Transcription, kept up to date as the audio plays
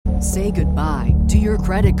Say goodbye to your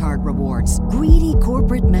credit card rewards. Greedy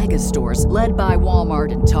corporate mega stores, led by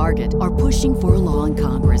Walmart and Target, are pushing for a law in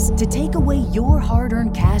Congress to take away your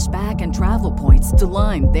hard-earned cash back and travel points to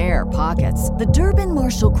line their pockets. The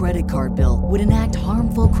Durbin-Marshall credit card bill would enact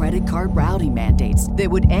harmful credit card routing mandates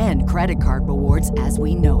that would end credit card rewards as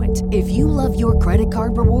we know it. If you love your credit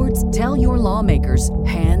card rewards, tell your lawmakers,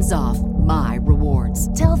 hands off my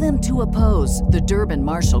rewards. Tell them to oppose the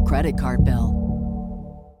Durbin-Marshall credit card bill.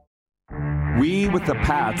 We with the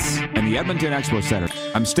Pats and the Edmonton Expo Center.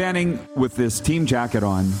 I'm standing with this team jacket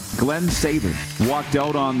on. Glenn Sather walked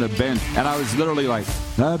out on the bench, and I was literally like,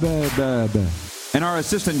 bah, bah, bah, bah. And our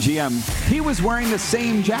assistant GM, he was wearing the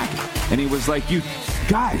same jacket. And he was like, you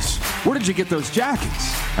guys, where did you get those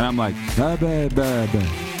jackets? And I'm like, bah, bah, bah, bah.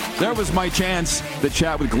 There was my chance to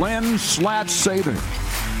chat with Glenn Sather.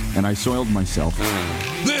 And I soiled myself.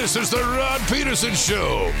 This is the Rod Paterson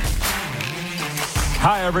Show.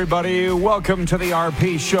 Hi, everybody. Welcome to the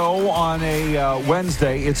RP Show on a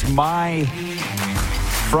Wednesday. It's my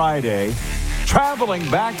Friday. Traveling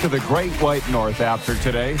back to the Great White North after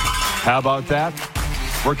today. How about that?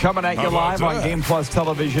 We're coming at you live on Game Plus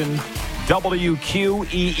Television,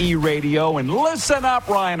 WQEE Radio, and listen up,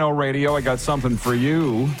 Rhino Radio. I got something for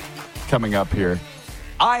you coming up here.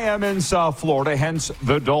 I am in South Florida, hence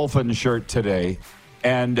the Dolphin shirt today.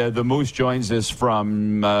 And the Moose joins us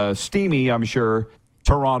from steamy, I'm sure,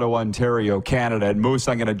 Toronto, Ontario, Canada. And Moose,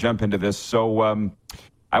 I'm going to jump into this. So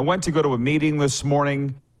I went to go to a meeting this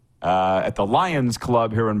morning at the Lions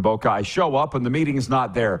Club here in Boca. I show up and the meeting's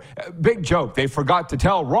not there. Big joke. They forgot to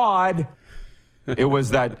tell Rod it was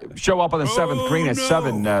that show up on the seventh green at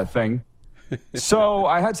 7 thing. So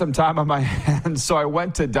I had some time on my hands. So I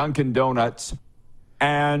went to Dunkin' Donuts.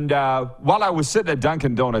 And while I was sitting at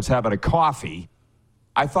Dunkin' Donuts having a coffee,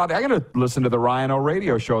 I thought, I'm going to listen to the Rhino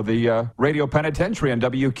Radio Show, the Radio Penitentiary on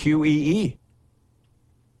WQEE.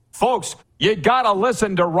 Folks, you got to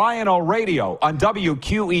listen to Rhino Radio on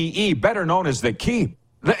WQEE, better known as The Key.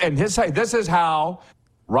 And this is how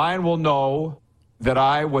Ryan will know that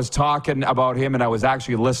I was talking about him and I was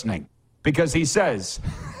actually listening. Because he says,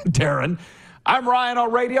 Darren, I'm Rhino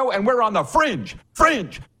Radio and we're on the Fringe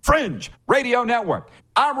Radio Network.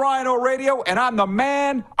 I'm Rhino Radio and I'm the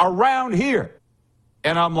man around here.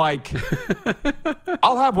 And I'm like,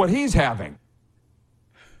 I'll have what he's having.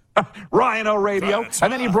 Rhino Radio.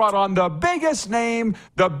 And then he brought on the biggest name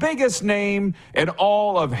in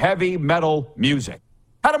all of heavy metal music.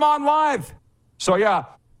 Had him on live. So, yeah,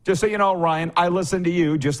 just so you know, Ryan, I listen to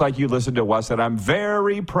you just like you listen to us. And I'm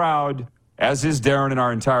very proud, as is Darren and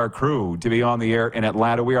our entire crew, to be on the air in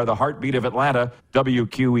Atlanta. We are the heartbeat of Atlanta,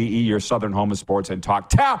 WQEE, your southern home of sports and talk.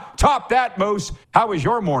 Top that, Moose. How was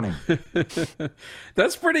your morning?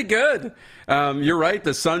 That's pretty good. You're right.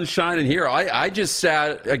 The sun's shining here. I just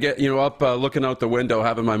sat, up looking out the window,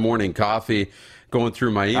 having my morning coffee, going through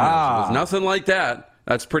my emails. It was nothing like that.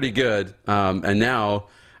 That's pretty good. And now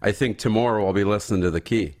I think tomorrow I'll be listening to The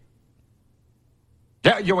Key.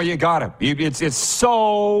 Yeah, you got it. It's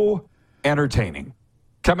so entertaining.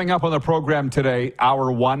 Coming up on the program today,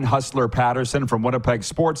 Hour 1, Hustler Paterson from Winnipeg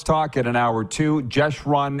Sports Talk. And in Hour 2,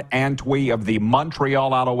 Jeshurun Antwi of the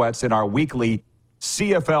Montreal Alouettes in our weekly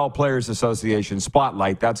CFL Players Association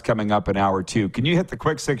Spotlight. That's coming up in Hour 2. Can you hit the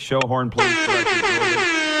quick six show horn, please?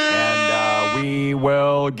 And we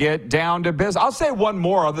will get down to business. I'll say one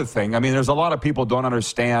more other thing. I mean, there's a lot of people don't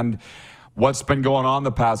understand what's been going on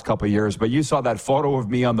the past couple of years, but you saw that photo of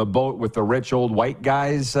me on the boat with the rich old white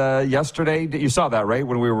guys yesterday. You saw that, right,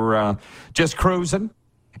 when we were just cruising?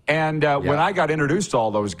 And when I got introduced to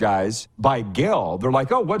all those guys by Gil, they're like,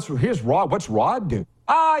 oh, here's Rod. What's Rod do?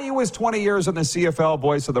 He was 20 years in the CFL,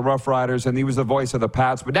 voice of the Rough Riders, and he was the voice of the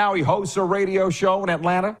Pats, but now he hosts a radio show in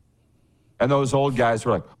Atlanta. And those old guys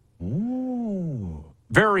were like, ooh,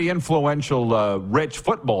 very influential, rich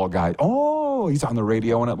football guy. Oh, he's on the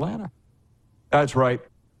radio in Atlanta. That's right,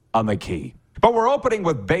 on The Key. But we're opening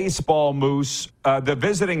with baseball, Moose. The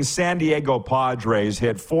visiting San Diego Padres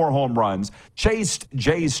hit 4 home runs, chased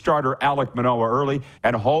Jays starter Alek Manoah early,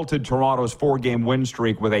 and halted Toronto's 4-game win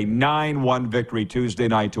streak with a 9-1 victory Tuesday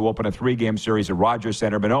night to open a 3-game series at Rogers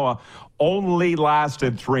Center. Manoah only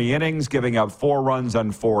lasted 3 innings, giving up 4 runs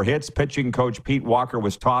on 4 hits. Pitching coach Pete Walker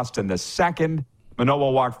was tossed in the second.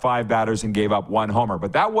 Manoah walked 5 batters and gave up 1 homer.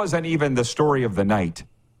 But that wasn't even the story of the night.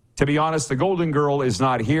 To be honest, the Golden Girl is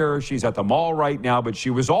not here. She's at the mall right now, but she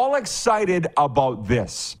was all excited about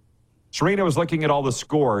this. Serena was looking at all the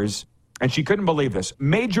scores, and she couldn't believe this.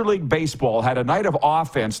 Major League Baseball had a night of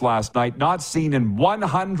offense last night not seen in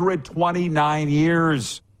 129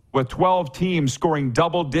 years, with 12 teams scoring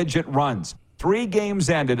double-digit runs. 3 games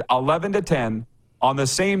ended 11-10, on the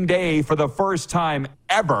same day for the first time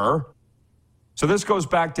ever. So this goes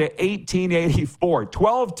back to 1884.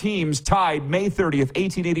 12 teams tied May 30th,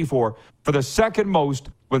 1884 for the second most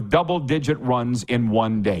with double-digit runs in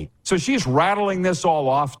one day. So she's rattling this all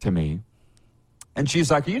off to me. And she's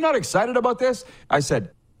like, are you not excited about this? I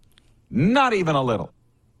said, not even a little.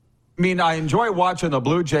 I mean, I enjoy watching the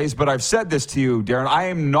Blue Jays, but I've said this to you, Darren. I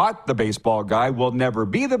am not the baseball guy, will never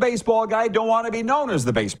be the baseball guy, don't want to be known as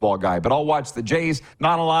the baseball guy, but I'll watch the Jays.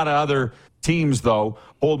 Not a lot of other teams, though,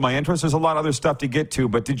 hold my interest. There's a lot of other stuff to get to,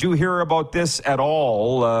 but did you hear about this at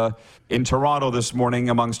all in Toronto this morning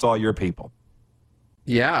amongst all your people?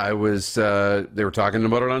 Yeah, I was. They were talking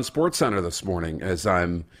about it on SportsCenter this morning as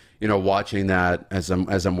I'm, watching that as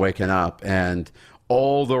I'm waking up, and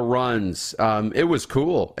all the runs. It was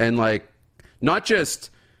cool, and not just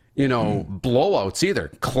blowouts either.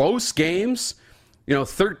 Close games.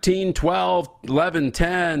 13, 12, 11,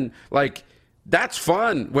 10. That's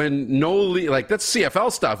fun when no lead, that's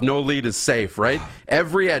CFL stuff. No lead is safe, right?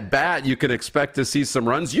 Every at bat, you can expect to see some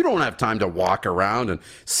runs. You don't have time to walk around and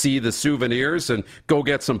see the souvenirs and go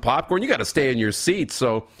get some popcorn. You got to stay in your seat.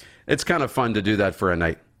 So it's kind of fun to do that for a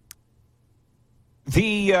night.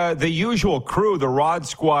 The usual crew, the Rod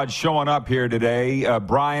Squad, showing up here today.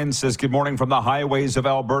 Brian says good morning from the highways of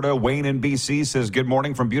Alberta. Wayne in BC says good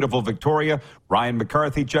morning from beautiful Victoria. Ryan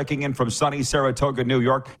McCarthy checking in from sunny Saratoga, New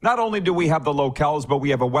York. Not only do we have the locales, but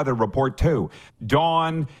we have a weather report too.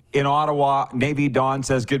 Dawn in Ottawa, Navy Dawn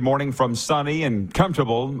says good morning from sunny and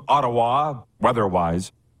comfortable Ottawa,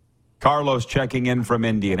 weather-wise. Carlos checking in from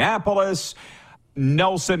Indianapolis.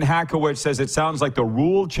 Nelson Hackowitz says it sounds like the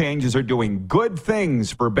rule changes are doing good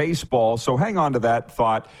things for baseball. So hang on to that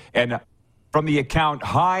thought. And from the account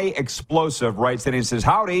High Explosive writes in, he says,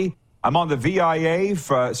 howdy, I'm on the Via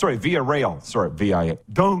Rail.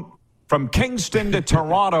 From Kingston to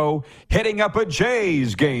Toronto, hitting up a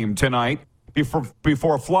Jays game tonight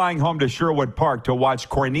before flying home to Sherwood Park to watch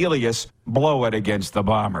Cornelius blow it against the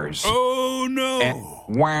Bombers. Oh, no.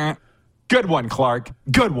 And, good one, Clark.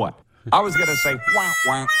 Good one. I was going to say, wah,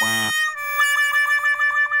 wah, wah.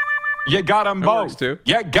 You got them both. Too.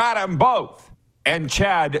 You got them both. And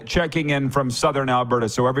Chad checking in from southern Alberta.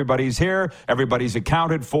 So everybody's here. Everybody's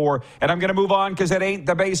accounted for. And I'm going to move on because it ain't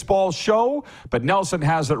the baseball show. But Nelson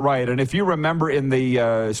has it right. And if you remember in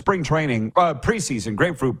the spring training, preseason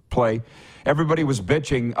grapefruit play, everybody was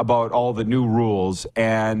bitching about all the new rules.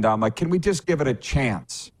 And I'm like, can we just give it a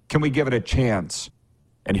chance? Can we give it a chance?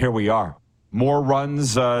 And here we are. More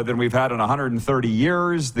runs than we've had in 130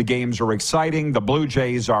 years. The games are exciting. The Blue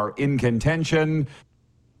Jays are in contention.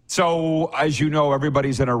 So, as you know,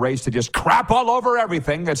 everybody's in a race to just crap all over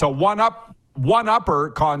everything. It's a one-upper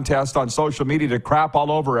contest on social media to crap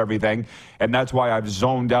all over everything. And that's why I've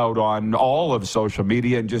zoned out on all of social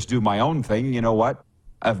media and just do my own thing. You know what?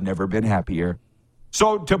 I've never been happier.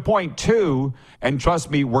 So, to point two, and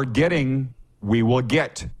trust me, we will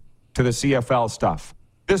get to the CFL stuff.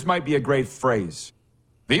 This might be a great phrase.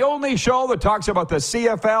 The only show that talks about the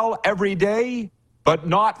CFL every day, but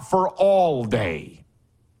not for all day.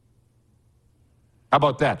 How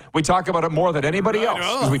about that? We talk about it more than anybody else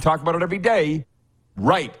because we talk about it every day.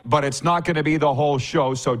 Right, but it's not going to be the whole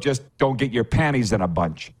show, so just don't get your panties in a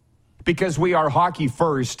bunch. Because we are hockey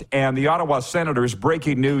first, and the Ottawa Senators,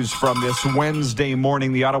 breaking news from this Wednesday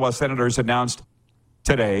morning, the Ottawa Senators announced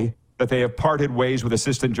today that they have parted ways with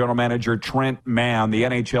assistant general manager Trent Mann. The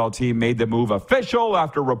NHL team made the move official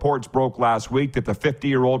after reports broke last week that the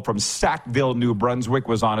 50-year-old from Sackville, New Brunswick,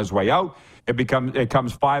 was on his way out. It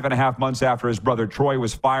comes 5.5 months after his brother Troy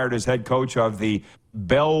was fired as head coach of the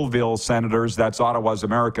Belleville Senators. That's Ottawa's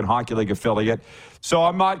American Hockey League affiliate. So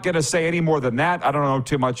I'm not going to say any more than that. I don't know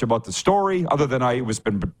too much about the story, other than it was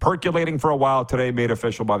been percolating for a while. Today made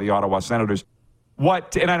official by the Ottawa Senators.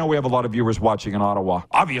 And I know we have a lot of viewers watching in Ottawa.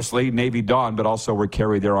 Obviously, Navy Dawn, but also we're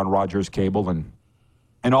carried there on Rogers Cable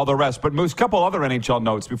and all the rest. But Moose, a couple other NHL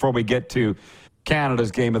notes before we get to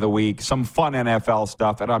Canada's Game of the Week. Some fun NFL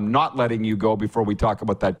stuff, and I'm not letting you go before we talk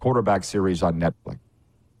about that quarterback series on Netflix.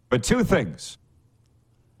 But two things.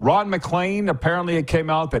 Ron McLean, apparently it came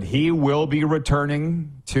out that he will be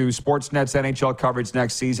returning to Sportsnet's NHL coverage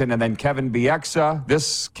next season. And then Kevin Bieksa,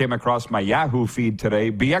 this came across my Yahoo feed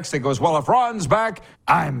today. Bieksa goes, well, if Ron's back,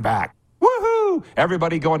 I'm back. Woohoo!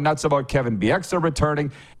 Everybody going nuts about Kevin Bieksa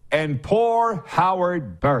returning. And poor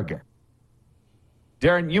Howard Berger.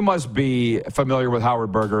 Darren, you must be familiar with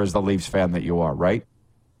Howard Berger as the Leafs fan that you are, right?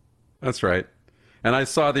 That's right. And I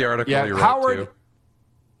saw the article you wrote, Howard, too.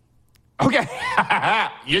 Okay,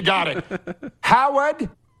 you got it. Howard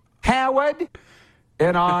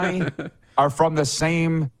and I are from the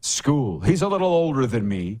same school. He's a little older than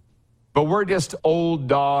me, but we're just old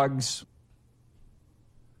dogs,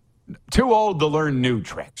 too old to learn new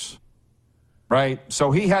tricks, right?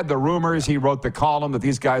 So he had the rumors. He wrote the column that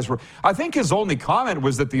these guys were. I think his only comment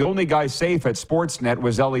was that the only guy safe at Sportsnet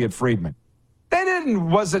was Elliot Friedman.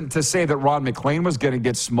 Wasn't to say that Ron McLean was going to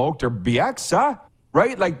get smoked or Bieksa,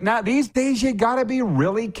 right? Like, now these days you got to be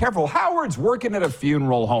really careful. Howard's working at a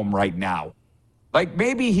funeral home right now. Like,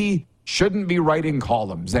 maybe he shouldn't be writing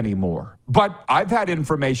columns anymore. But I've had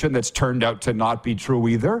information that's turned out to not be true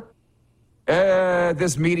either.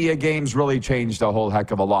 This media game's really changed a whole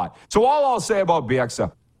heck of a lot. So all I'll say about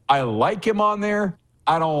Bieksa, I like him on there.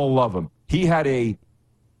 I don't love him. He had a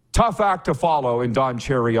tough act to follow in Don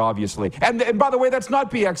Cherry, obviously. And by the way, that's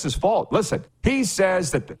not Bieksa's fault. Listen, he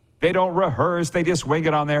says that they don't rehearse, they just wing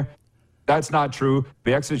it on there. That's not true.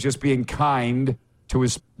 Bieksa's just being kind to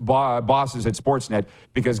his bosses at Sportsnet,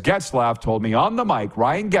 because Getzlaff told me on the mic,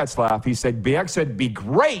 Ryan Getzlaff, he said Bieksa would be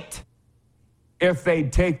great if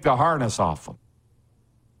they'd take the harness off him.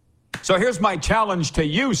 So here's my challenge to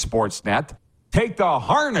you, Sportsnet. Take the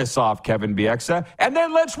harness off Kevin Bieksa, and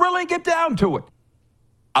then let's really get down to it.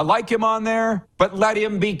 I like him on there, but let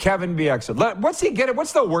him be Kevin Bieksa. What's he getting?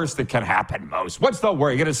 What's the worst that can happen most? What's the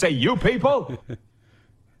worst? You're going to say, you people?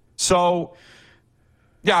 So,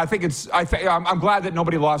 yeah, I'm glad that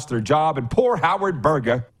nobody lost their job. And poor Howard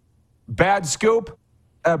Berga, bad scoop,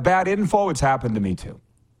 bad info. It's happened to me too.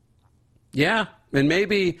 Yeah, and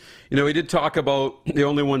maybe, he did talk about the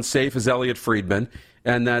only one safe is Elliot Friedman,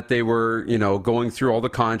 and that they were, going through all the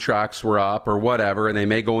contracts were up or whatever, and they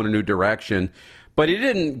may go in a new direction. But he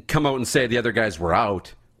didn't come out and say the other guys were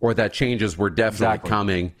out or that changes were definitely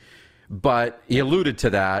coming. But he alluded to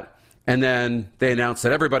that. And then they announced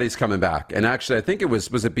that everybody's coming back. And actually, I think it was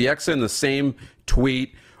it Bieksa in the same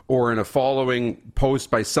tweet or in a following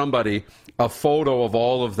post by somebody, a photo of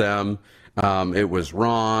all of them. It was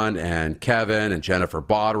Ron and Kevin and Jennifer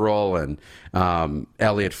Botterill and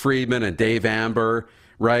Elliot Friedman and Dave Amber,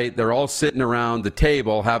 right? They're all sitting around the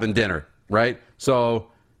table having dinner, right? So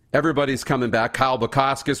everybody's coming back. Kyle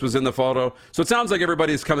Bukauskas was in the photo. So it sounds like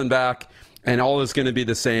everybody's coming back, and all is going to be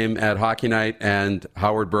the same at Hockey Night. And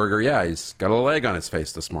Howard Berger, yeah, he's got a leg on his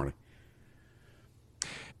face this morning.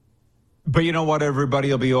 But you know what? Everybody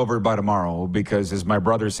will be over by tomorrow, because, as my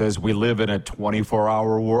brother says, we live in a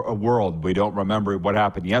 24-hour world. We don't remember what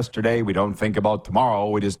happened yesterday. We don't think about tomorrow.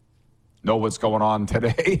 We just know what's going on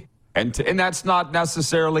today. And that's not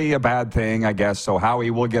necessarily a bad thing, I guess. So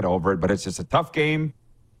Howie will get over it, but it's just a tough game.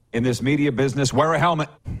 In this media business, wear a helmet.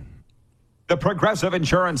 The Progressive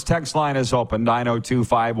Insurance text line is open,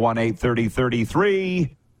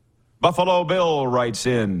 902-518-3033. Buffalo Bill writes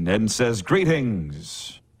in and says,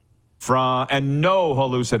 greetings and no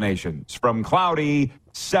hallucinations from cloudy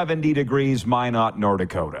 70 degrees Minot, North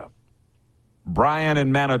Dakota. Brian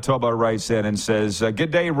in Manitoba writes in and says,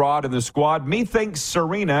 good day, Rod and the squad. Me thinks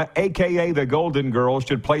Serena, a.k.a. the Golden Girl,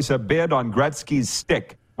 should place a bid on Gretzky's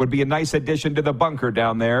stick. Would be a nice addition to the bunker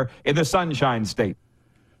down there in the Sunshine State.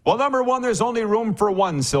 Well, number one, there's only room for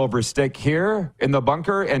one silver stick here in the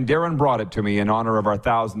bunker, and Darren brought it to me in honor of our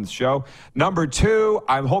 1000th show. Number two,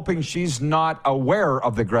 I'm hoping she's not aware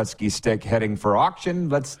of the Gretzky stick heading for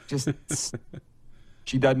auction.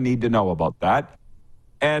 She doesn't need to know about that.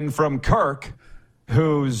 And from Kirk,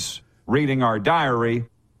 who's reading our diary,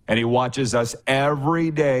 and he watches us every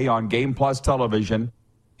day on Game Plus television.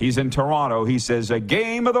 He's in Toronto. He says, a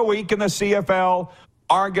game of the week in the CFL,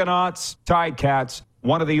 Argonauts, Ticats,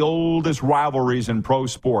 one of the oldest rivalries in pro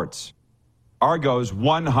sports. Argos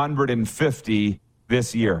 150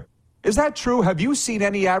 this year. Is that true? Have you seen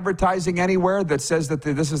any advertising anywhere that says that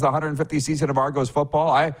this is the 150th season of Argos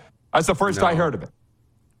football? That's the first I heard of it.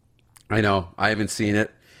 I know. I haven't seen it.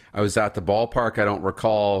 I was at the ballpark. I don't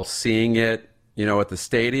recall seeing it, at the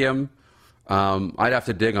stadium. I'd have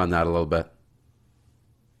to dig on that a little bit.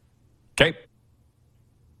 Okay.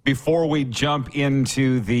 Before we jump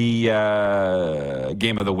into the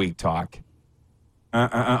Game of the Week talk.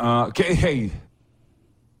 Okay, hey.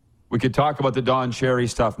 We could talk about the Don Cherry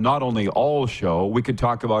stuff not only all show, we could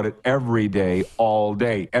talk about it every day, all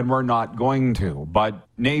day. And we're not going to. But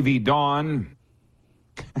Navy Don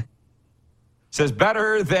says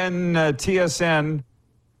better than TSN.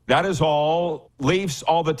 That is all. Leafs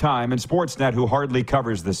all the time. And Sportsnet, who hardly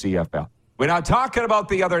covers the CFL. We're not talking about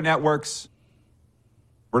the other networks.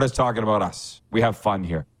 We're just talking about us. We have fun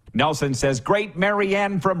here. Nelson says, great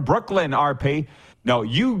Marianne from Brooklyn, RP. No,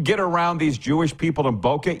 you get around these Jewish people in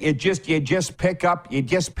Boca, you just pick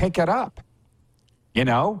it up.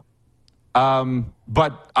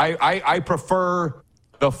 But I prefer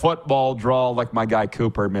the football draw like my guy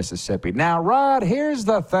Cooper in Mississippi. Now, Rod, here's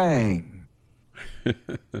the thing.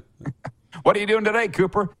 What are you doing today,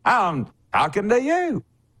 Cooper? I'm talking to you.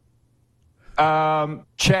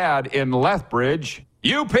 Chad in Lethbridge.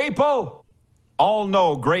 You people all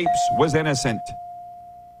know Grapes was innocent.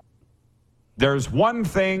 There's one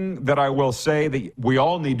thing that I will say that we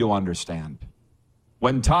all need to understand.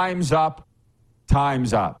 When time's up,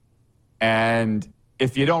 time's up. And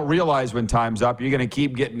if you don't realize when time's up, you're going to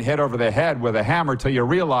keep getting hit over the head with a hammer till you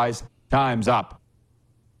realize time's up.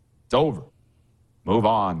 It's over. Move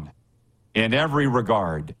on. In every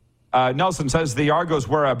regard. Nelson says the Argos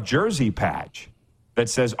wear a jersey patch that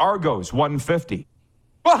says Argos 150.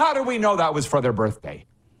 Well, how do we know that was for their birthday?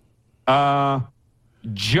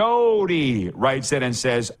 Jody writes in and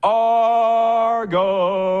says, Argos.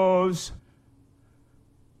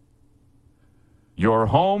 You're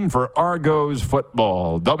home for Argos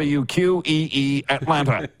football. WQEE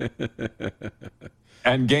Atlanta.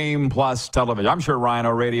 And Game Plus Television. I'm sure Ryan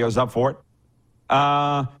O'Radio's up for it.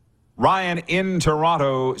 Ryan in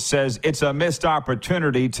Toronto says it's a missed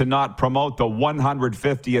opportunity to not promote the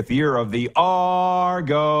 150th year of the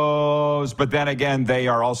Argos. But then again, they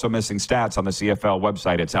are also missing stats on the CFL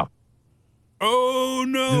website itself. Oh,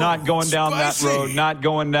 no. Not going down that road. Not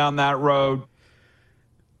going down that road.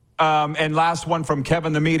 And last one from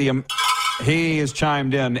Kevin the Medium. He has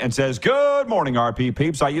chimed in and says, good morning, RP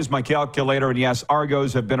peeps. I used my calculator, and yes,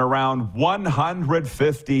 Argos have been around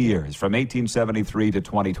 150 years, from 1873 to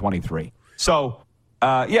 2023. So,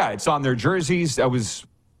 yeah, it's on their jerseys. That was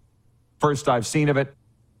first I've seen of it.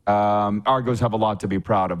 Argos have a lot to be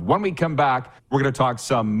proud of. When we come back, we're going to talk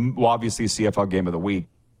obviously, CFL Game of the Week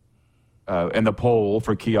in the poll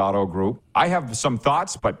for Key Auto Group. I have some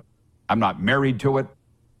thoughts, but I'm not married to it.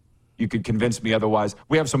 You could convince me otherwise.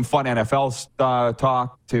 We have some fun NFL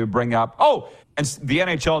talk to bring up. Oh, and the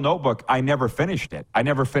NHL Notebook, I never finished it. I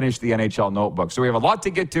never finished the NHL Notebook. So we have a lot to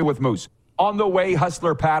get to with Moose. On the way,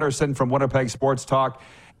 Hustler Paterson from Winnipeg Sports Talk.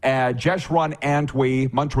 Jesh Run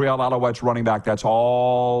Antwi, Montreal Alouettes running back. That's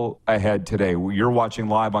all ahead today. You're watching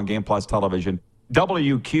live on Game Plus Television,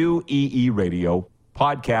 WQEE Radio,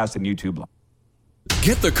 podcast, and YouTube Live.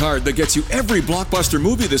 Get the card that gets you every blockbuster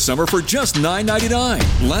movie this summer for just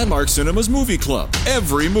 $9.99. Landmark Cinema's Movie Club.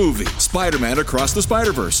 Every movie. Spider-Man Across the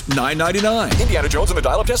Spider-Verse, $9.99. Indiana Jones and the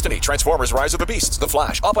Dial of Destiny. Transformers Rise of the Beasts. The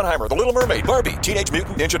Flash. Oppenheimer. The Little Mermaid. Barbie. Teenage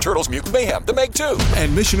Mutant Ninja Turtles. Mutant Mayhem. The Meg 2.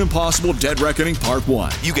 And Mission Impossible Dead Reckoning Part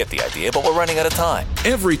 1. You get the idea, but we're running out of time.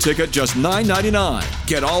 Every ticket just $9.99.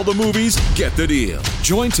 Get all the movies, get the deal.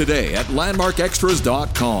 Join today at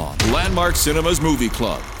LandmarkExtras.com. Landmark Cinema's Movie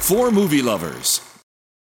Club. For movie lovers.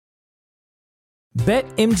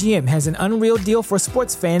 BetMGM has an unreal deal for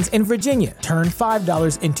sports fans in Virginia. Turn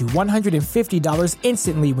 $5 into $150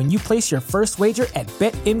 instantly when you place your first wager at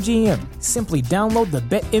BetMGM. Simply download the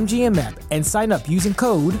BetMGM app and sign up using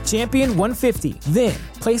code Champion150. Then,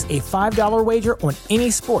 place a $5 wager on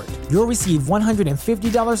any sport. You'll receive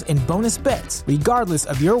 $150 in bonus bets, regardless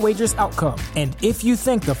of your wager's outcome. And if you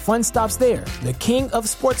think the fun stops there, the King of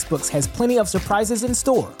Sportsbooks has plenty of surprises in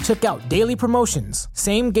store. Check out daily promotions,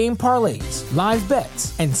 same-game parlays, live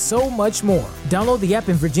bets, and so much more. Download the app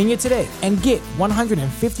in Virginia today and get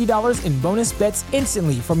 $150 in bonus bets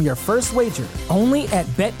instantly from your first wager. Only at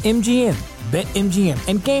BetMGM. BetMGM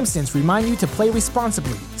and GameSense remind you to play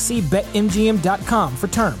responsibly. See BetMGM.com for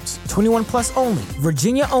terms. 21 plus only.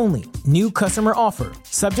 Virginia only. New customer offer.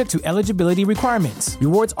 Subject to eligibility requirements.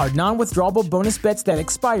 Rewards are non-withdrawable bonus bets that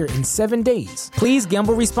expire in 7 days. Please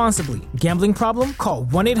gamble responsibly. Gambling problem? Call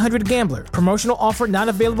 1-800-GAMBLER. Promotional offer not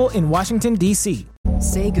available in Washington, D.C.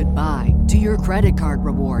 Say goodbye to your credit card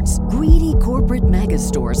rewards. Greedy corporate mega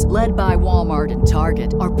stores, led by Walmart and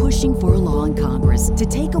Target, are pushing for a law in Congress to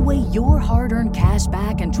take away your hard-earned cash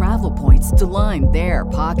back and travel points to line their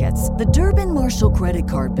pockets. The Durbin-Marshall credit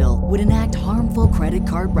card bill would enact harmful credit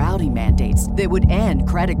card routing mandates that would end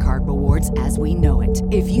credit card rewards as we know it.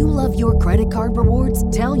 If you love your credit card rewards,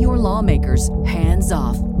 tell your lawmakers, hands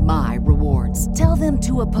off my rewards. Tell them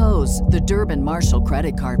to oppose the Durbin-Marshall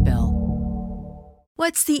credit card bill.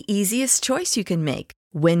 What's the easiest choice you can make?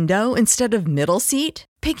 Window instead of middle seat?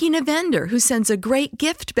 Picking a vendor who sends a great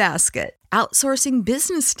gift basket? Outsourcing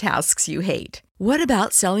business tasks you hate? What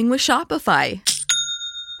about selling with Shopify?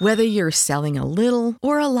 Whether you're selling a little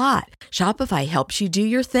or a lot, Shopify helps you do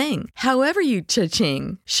your thing, however you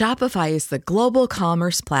cha-ching. Shopify is the global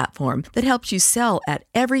commerce platform that helps you sell at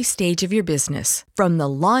every stage of your business. From the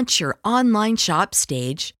launch your online shop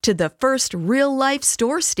stage to the first real-life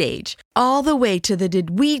store stage, all the way to the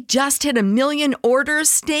 "did we just hit a million orders"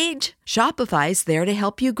 stage? Shopify's there to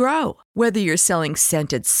help you grow. Whether you're selling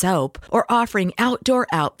scented soap or offering outdoor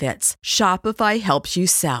outfits, Shopify helps you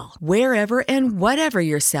sell. Wherever and whatever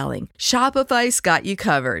you're selling, Shopify's got you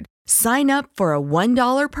covered. Sign up for a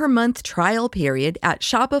 $1 per month trial period at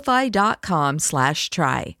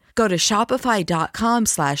shopify.com/try. Go to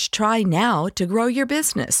shopify.com/try now to grow your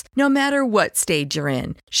business, no matter what stage you're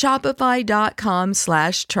in.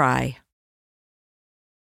 Shopify.com/try.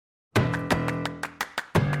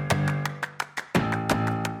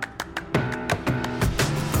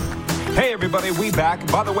 Hey, everybody, we back.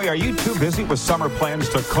 By the way, are you too busy with summer plans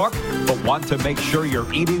to cook, but want to make sure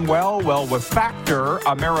you're eating well? Well, with Factor,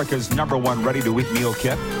 America's #1 ready-to-eat meal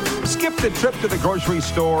kit, skip the trip to the grocery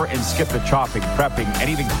store and skip the chopping, prepping, and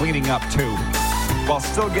even cleaning up, too, while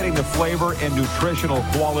still getting the flavor and nutritional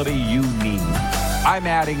quality you need. I'm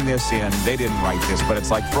adding this in. They didn't write this, but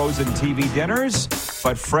it's like frozen TV dinners,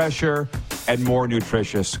 but fresher and more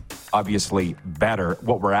nutritious. Obviously better.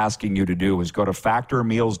 What we're asking you to do is go to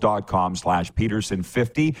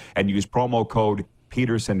factormeals.com/Peterson50 and use promo code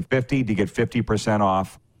Peterson50 to get 50%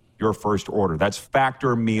 off your first order. That's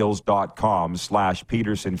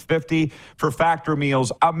factormeals.com/Peterson50 for Factor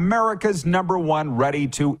Meals, America's #1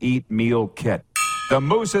 ready-to-eat meal kit. The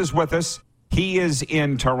Moose is with us. He is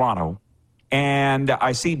in Toronto. And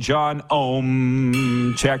I see John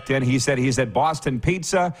Ohm checked in. He said he's at Boston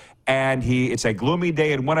Pizza, and it's a gloomy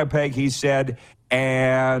day in Winnipeg, he said,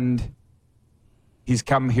 and he's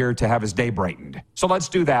come here to have his day brightened. So let's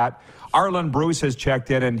do that. Arlen Bruce has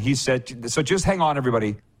checked in, and he said, so just hang on,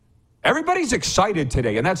 everybody. Everybody's excited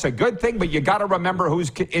today, and that's a good thing, but you got to remember who's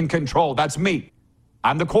in control. That's me.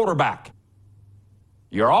 I'm the quarterback.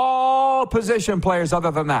 You're all position players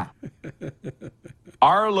other than that.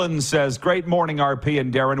 Arlen says, great morning, RP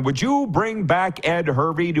and Darren. Would you bring back Ed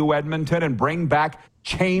Hervey to Edmonton and bring back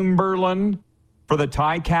Chamberlain for the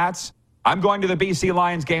Ticats? I'm going to the BC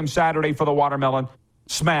Lions game Saturday for the watermelon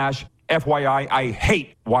smash. FYI, I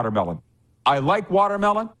hate watermelon. I like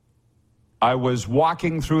watermelon. I was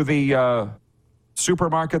walking through the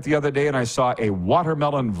supermarket the other day and I saw a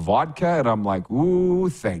watermelon vodka and I'm like, ooh,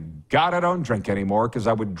 thank God I don't drink anymore because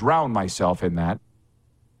I would drown myself in that.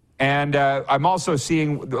 And I'm also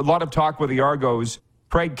seeing a lot of talk with the Argos.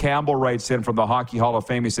 Craig Campbell writes in from the Hockey Hall of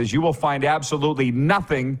Fame. He says, you will find absolutely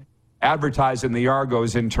nothing advertised in the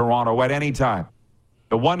Argos in Toronto at any time.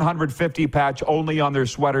 The 150 patch only on their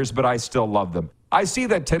sweaters, but I still love them. I see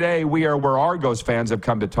that today we are where Argos fans have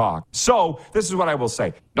come to talk. So this is what I will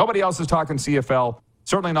say. Nobody else is talking CFL,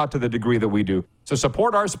 certainly not to the degree that we do. So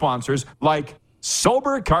support our sponsors like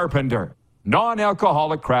Sober Carpenter.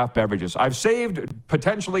 Non-alcoholic craft beverages. I've saved,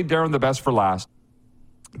 potentially, Darren, the best for last.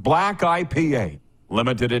 Black IPA.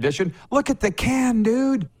 Limited edition. Look at the can,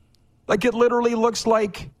 dude. Like it literally looks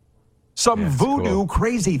like some voodoo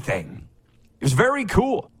crazy thing. It was very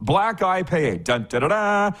cool. Black IPA. Dun, da, da,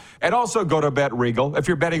 da. And also go to BetRegal. If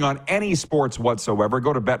you're betting on any sports whatsoever,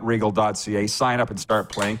 go to betregal.ca, sign up and start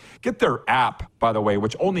playing. Get their app, by the way,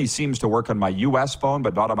 which only seems to work on my U.S. phone,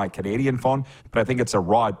 but not on my Canadian phone. But I think it's a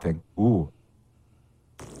Rod thing. Ooh.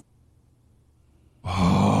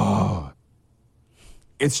 Oh.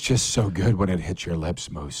 It's just so good when it hits your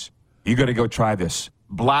lips, Moose. You got to go try this.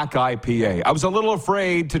 Black IPA. I was a little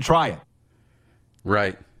afraid to try it.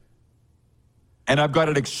 Right. And I've got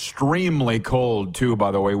it extremely cold, too,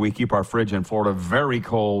 by the way. We keep our fridge in Florida very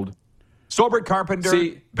cold. Sober Carpenter,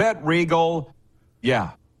 BetRegal. Yeah,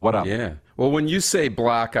 what up? Yeah. Well, when you say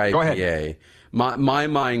black IPA, go ahead. My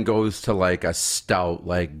mind goes to like a stout,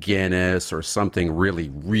 like Guinness or something really,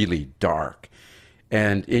 really dark.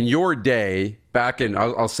 And in your day,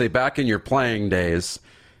 I'll say back in your playing days,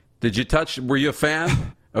 were you a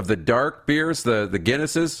fan of the dark beers, the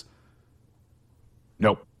Guinnesses?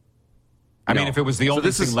 Nope. I mean, if it was the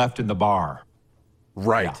only thing left in the bar.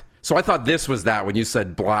 Right. Yeah. So I thought this was that when you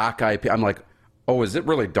said black IPA. I'm like, oh, is it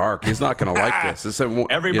really dark? He's not going to like this.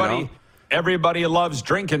 Everybody loves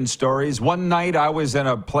drinking stories. One night I was in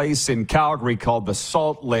a place in Calgary called the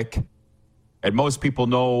Salt Lick, and most people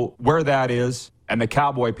know where that is, and the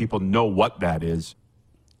cowboy people know what that is.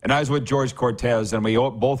 And I was with George Cortez, and we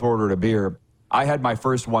both ordered a beer. I had my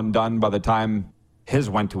first one done by the time his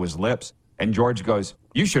went to his lips. And George goes,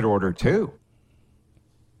 you should order two.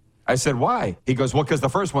 I said, why? He goes, well, because the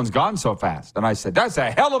first one's gone so fast. And I said, that's a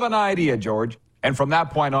hell of an idea, George. And from that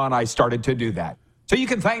point on, I started to do that. So you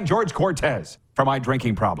can thank George Cortez for my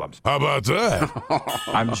drinking problems. How about that?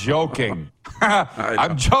 I'm joking.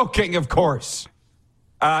 I'm joking, of course.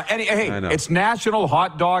 It's National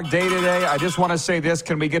Hot Dog Day today. I just want to say this.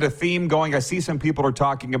 Can we get a theme going? I see some people are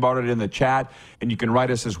talking about it in the chat, and you can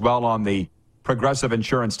write us as well on the Progressive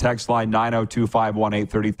Insurance text line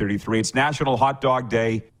 902-518-3033. It's National Hot Dog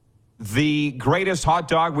Day. The greatest hot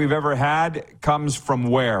dog we've ever had comes from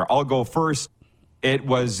where? I'll go first.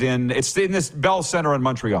 It's in this Bell Center in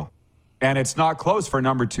Montreal, and it's not close for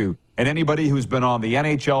number 2. And anybody who's been on the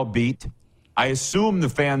NHL beat, I assume the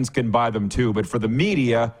fans can buy them too, but for the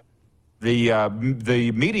media,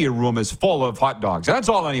 the media room is full of hot dogs. That's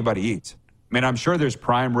all anybody eats. I mean, I'm sure there's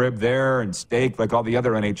prime rib there and steak like all the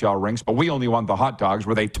other NHL rinks, but we only want the hot dogs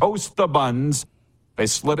where they toast the buns, they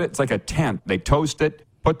slit it, it's like a tent. They toast it,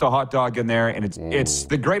 put the hot dog in there, and it's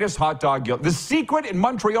the greatest hot dog. The secret in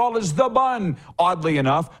Montreal is the bun, oddly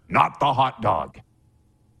enough, not the hot dog.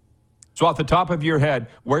 So off the top of your head,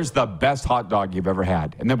 where's the best hot dog you've ever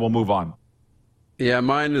had? And then we'll move on. Yeah,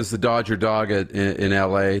 mine is the Dodger dog in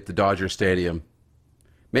L.A., the Dodger Stadium.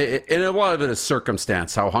 And a lot of it is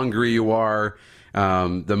circumstance, how hungry you are,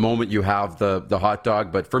 the moment you have the hot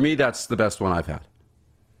dog. But for me, that's the best one I've had.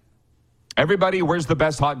 Everybody, where's the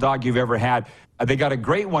best hot dog you've ever had? They got a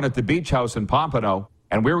great one at the Beach House in Pompano,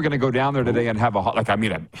 and we were going to go down there today and have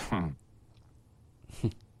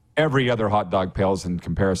every other hot dog pales in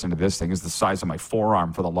comparison to this thing is the size of my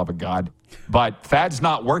forearm, for the love of God. But Thad's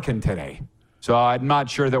not working today. So I'm not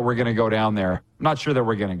sure that we're going to go down there. I'm not sure that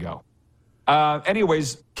we're going to go.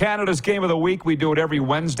 Anyways, Canada's Game of the Week. We do it every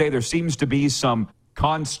Wednesday. There seems to be some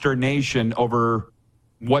consternation over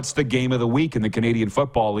what's the game of the week in the Canadian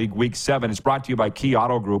Football League, Week 7. It's brought to you by Key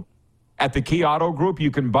Auto Group. At the Key Auto Group,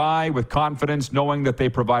 you can buy with confidence knowing that they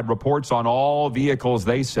provide reports on all vehicles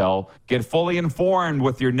they sell. Get fully informed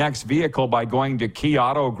with your next vehicle by going to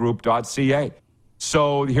keyautogroup.ca.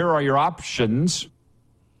 So here are your options.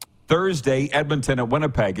 Thursday, Edmonton at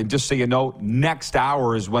Winnipeg. And just so you know, next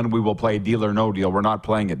hour is when we will play Deal or No Deal. We're not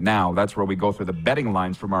playing it now. That's where we go through the betting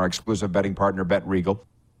lines from our exclusive betting partner, Bet Regal.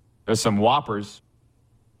 There's some whoppers.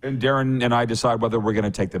 And Darren and I decide whether we're going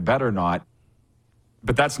to take the bet or not.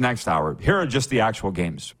 But that's next hour. Here are just the actual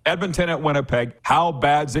games. Edmonton at Winnipeg. How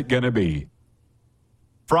bad's it going to be?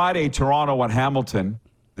 Friday, Toronto and Hamilton.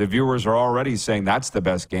 The viewers are already saying that's the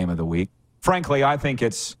best game of the week. Frankly, I think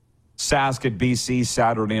it's Sask at BC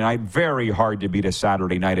Saturday night. Very hard to beat a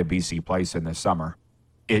Saturday night at BC Place in the summer.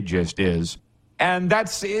 It just is. And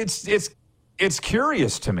it's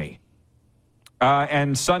curious to me.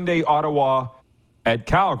 And Sunday, Ottawa at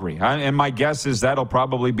Calgary. And my guess is that'll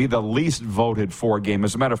probably be the least voted for game.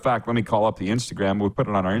 As a matter of fact, let me call up the Instagram. We'll put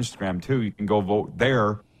it on our Instagram, too. You can go vote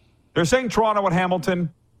there. They're saying Toronto at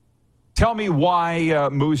Hamilton. Tell me why,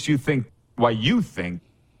 Moose, you think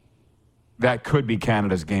that could be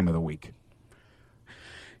Canada's game of the week.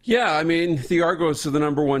 Yeah, I mean, the Argos are the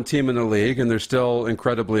number 1 team in the league, and they're still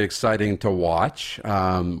incredibly exciting to watch,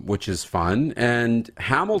 which is fun. And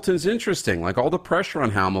Hamilton's interesting, like all the pressure on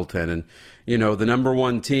Hamilton, and the number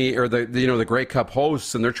 1 team, or the Grey Cup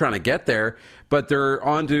hosts, and they're trying to get there, but they're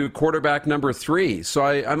on to quarterback number 3. So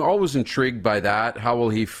I'm always intrigued by that. How will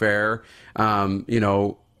he fare?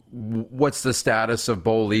 What's the status of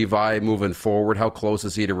Bo Levi moving forward? How close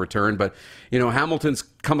is he to return? But, Hamilton's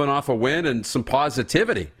coming off a win and some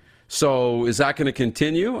positivity. So is that going to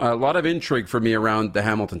continue? A lot of intrigue for me around the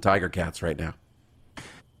Hamilton Tiger Cats right now.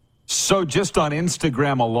 So just on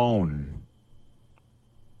Instagram alone,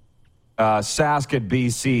 Sask at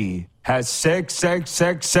BC has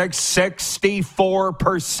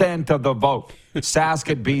 64% of the vote. Sask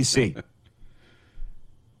at BC.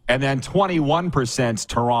 And then 21%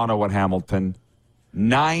 Toronto and Hamilton,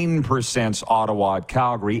 9% Ottawa at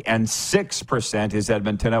Calgary, and 6% is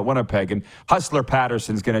Edmonton at Winnipeg. And Hustler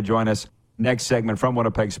Paterson's going to join us next segment from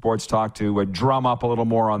Winnipeg Sports Talk to drum up a little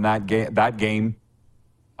more on that game.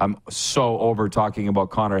 I'm so over talking about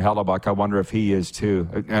Connor Hellebuck. I wonder if he is too.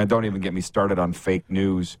 Don't even get me started on fake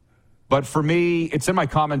news. But for me, it's in my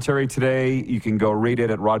commentary today. You can go read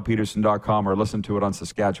it at rodpeterson.com or listen to it on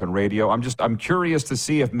Saskatchewan Radio. I'm curious to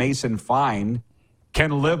see if Mason Fine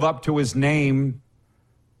can live up to his name,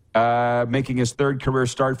 making his 3rd career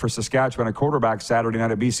start for Saskatchewan at quarterback Saturday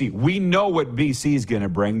night at BC. We know what BC is going to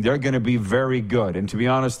bring. They're going to be very good. And to be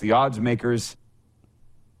honest, the odds makers,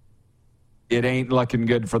 it ain't looking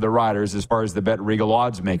good for the Riders as far as the Bet Regal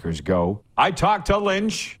odds makers go. I talked to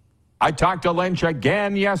Lynch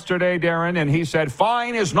again yesterday, Darren, and he said,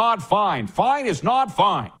 fine is not fine. Fine is not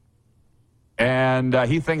fine. And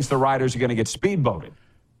he thinks the Riders are going to get speedboated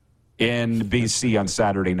in BC on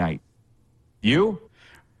Saturday night. You?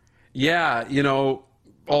 Yeah,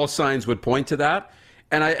 all signs would point to that.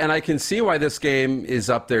 And I can see why this game is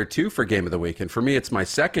up there, too, for Game of the Week. And for me, it's my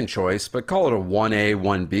second choice, but call it a 1A,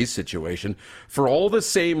 1B situation for all the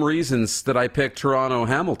same reasons that I picked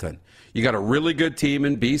Toronto-Hamilton. You got a really good team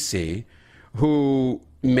in BC who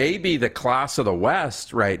may be the class of the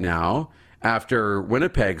West right now after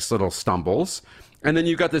Winnipeg's little stumbles. And then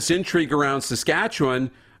you've got this intrigue around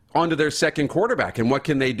Saskatchewan onto their second quarterback. And what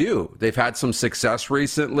can they do? They've had some success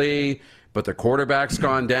recently, but the quarterback's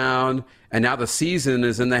gone down, and now the season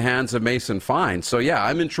is in the hands of Mason Fine. So, yeah,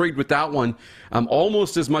 I'm intrigued with that one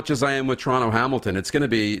almost as much as I am with Toronto-Hamilton. It's going to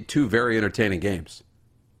be two very entertaining games.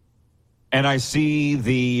 And I see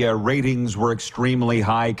the ratings were extremely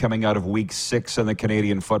high coming out of Week 6 in the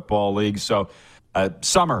Canadian Football League. So,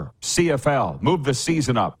 summer, CFL, move the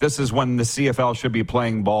season up. This is when the CFL should be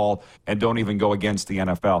playing ball and don't even go against the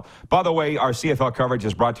NFL. By the way, our CFL coverage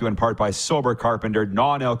is brought to you in part by Sober Carpenter,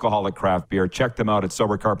 non-alcoholic craft beer. Check them out at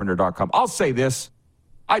sobercarpenter.com. I'll say this.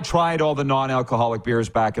 I tried all the non-alcoholic beers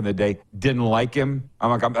back in the day. Didn't like him.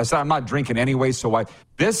 I'm not drinking anyway, so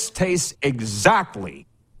this tastes exactly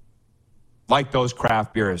like those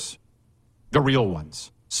craft beers, the real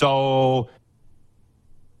ones. So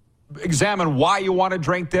examine why you want to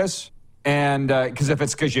drink this, and because if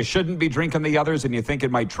it's because you shouldn't be drinking the others and you think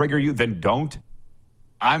it might trigger you, then don't.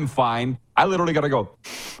 I'm fine. I literally got to go,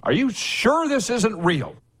 are you sure this isn't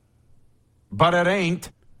real? But it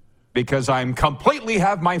ain't, because I'm completely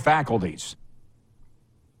have my faculties.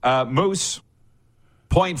 Moose,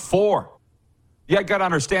 point 4. You got to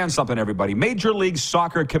understand something, everybody. Major League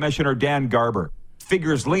Soccer Commissioner Dan Garber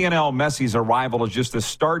figures Lionel Messi's arrival is just the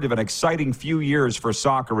start of an exciting few years for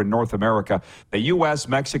soccer in North America. The U.S.,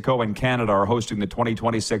 Mexico, and Canada are hosting the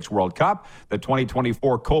 2026 World Cup. The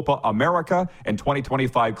 2024 Copa America and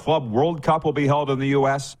 2025 Club World Cup will be held in the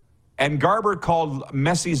U.S. And Garber called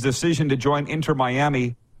Messi's decision to join Inter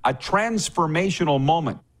Miami a transformational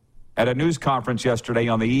moment at a news conference yesterday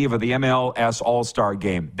on the eve of the MLS All-Star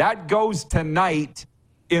Game. That goes tonight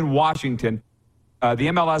in Washington. The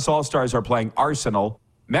MLS All-Stars are playing Arsenal.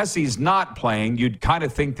 Messi's not playing. You'd kind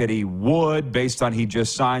of think that he would, based on he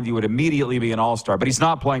just signed. He would immediately be an All-Star, but he's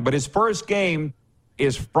not playing. But his first game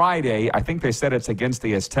is Friday. I think they said it's against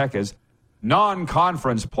the Aztecas.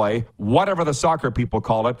 Non-conference play, whatever the soccer people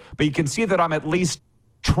call it. But you can see that I'm at least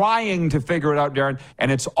trying to figure it out, Darren,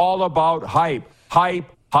 and it's all about hype. Hype,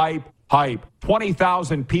 hype, hype.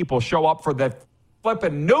 20,000 people show up for the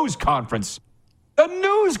flipping news conference. The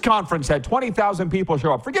news conference had 20,000 people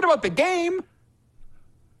show up. Forget about the game.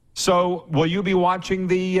 So will you be watching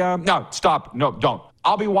the no, stop. No, don't.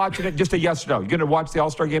 I'll be watching it. Just a yes or no. You're going to watch the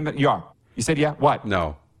All-Star game? You are. You said yeah? What?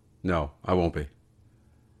 No, I won't be.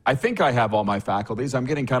 I think I have all my faculties. I'm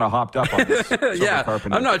getting kind of hopped up on this. Yeah,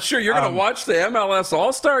 I'm not sure you're going to watch the MLS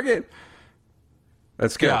All-Star game.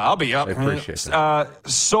 That's good. Yeah, I'll be up. I appreciate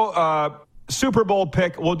that. Super Bowl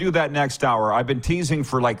pick, we'll do that next hour. I've been teasing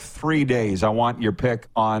for like 3 days. I want your pick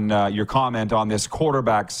on your comment on this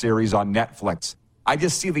quarterback series on Netflix. I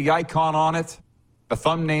just see the icon on it, the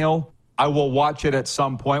thumbnail. I will watch it at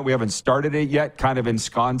some point. We haven't started it yet, kind of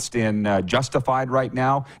ensconced in Justified right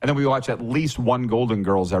now. And then we watch at least one Golden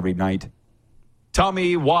Girls every night. Tell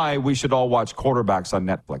me why we should all watch quarterbacks on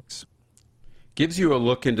Netflix. Gives you a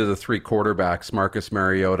look into the three quarterbacks, Marcus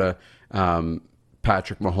Mariota,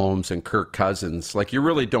 Patrick Mahomes, and Kirk Cousins, like you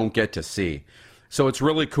really don't get to see. So it's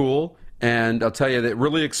really cool, and I'll tell you, that it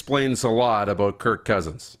really explains a lot about Kirk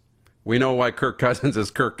Cousins. We know why Kirk Cousins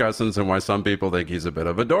is Kirk Cousins and why some people think he's a bit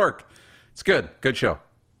of a dork. It's good. Good show.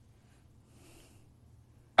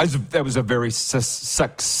 That was a very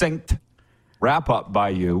succinct wrap-up by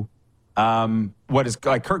you. What is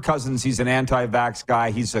like Kirk Cousins, he's an anti-vax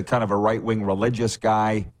guy. He's a kind of a right-wing religious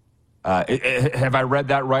guy. Have I read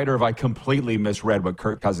that right, or have I completely misread what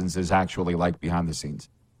Kirk Cousins is actually like behind the scenes?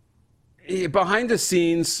 Behind the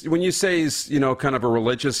scenes, when you say he's, kind of a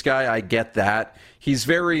religious guy, I get that. He's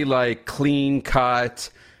very, clean cut.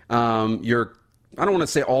 I don't want to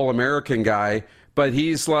say all-American guy, but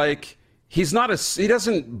he's he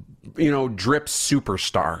doesn't, drip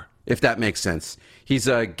superstar, if that makes sense. He's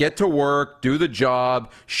a get to work, do the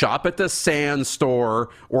job, shop at the Sand store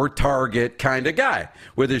or Target kind of guy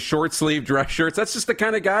with his short sleeve dress shirts. That's just the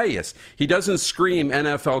kind of guy he is. He doesn't scream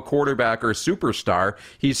NFL quarterback or superstar.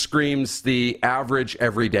 He screams the average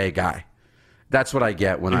everyday guy. That's what I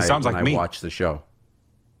get when I watch the show.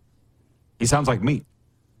 He sounds like me.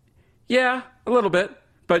 Yeah, a little bit.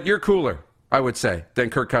 But you're cooler, I would say, than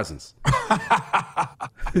Kirk Cousins.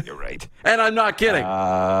 You're right. And I'm not kidding.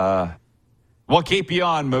 We'll keep you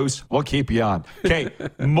on, Moose. We'll keep you on. Okay,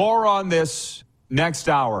 more on this next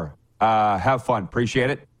hour. Have fun. Appreciate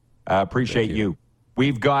it. Appreciate you.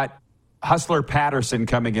 We've got Hustler Paterson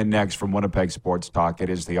coming in next from Winnipeg Sports Talk. It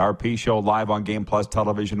is the RP Show live on Game Plus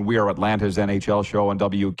Television. We are Atlanta's NHL show on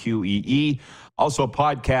WQEE. Also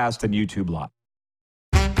podcast and YouTube Live.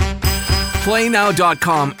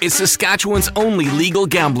 PlayNow.com is Saskatchewan's only legal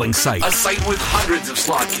gambling site. A site with hundreds of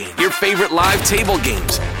slot games, your favorite live table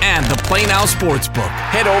games, and the PlayNow Sportsbook.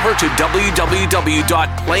 Head over to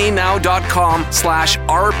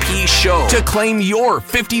www.playnow.com/RP Show to claim your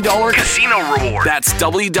 $50 casino reward. That's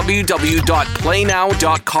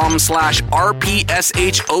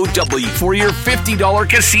www.playnow.com/RPSHOW for your $50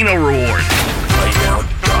 casino reward.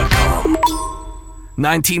 PlayNow.com.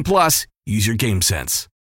 19 plus. Use your game sense.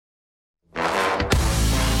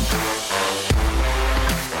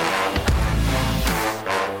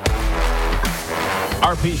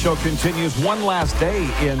 RP Show continues. One last day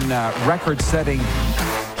in record-setting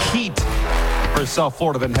heat for South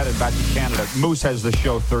Florida, then headed back to Canada. Moose has the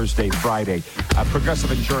show Thursday, Friday.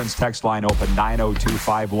 Progressive Insurance text line open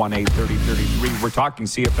 902-518-3033. We're talking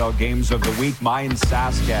CFL games of the week. Mine,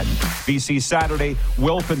 Saskat, BC Saturday.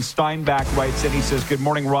 Wilton Steinbach writes in. He says, good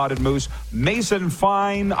morning, Rod and Moose. Mason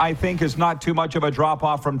Fine, I think, is not too much of a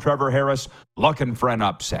drop-off from Trevor Harris. Looking for an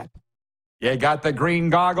upset. You got the green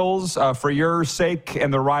goggles for your sake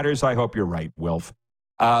and the Riders. I hope you're right, Wilf.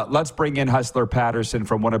 Let's bring in Hustler Paterson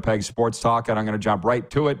from Winnipeg Sports Talk, and I'm going to jump right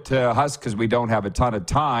to it, Hus, because we don't have a ton of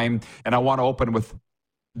time. And I want to open with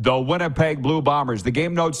the Winnipeg Blue Bombers. The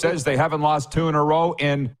game note says they haven't lost 2 in a row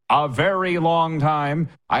in a very long time.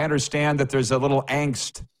 I understand that there's a little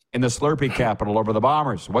angst in the Slurpee capital over the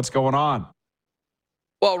Bombers. What's going on?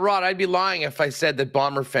 Well, Rod, I'd be lying if I said that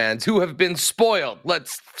Bomber fans who have been spoiled,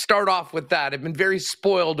 let's start off with that, have been very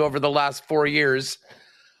spoiled over the last 4 years,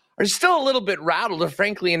 are still a little bit rattled or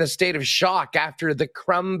frankly in a state of shock after the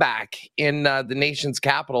comeback in the nation's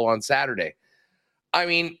capital on Saturday. I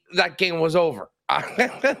mean, that game was over.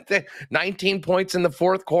 19 points in the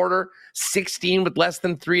fourth quarter, 16 with less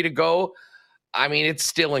than 3 to go. I mean, it's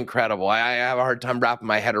still incredible. I have a hard time wrapping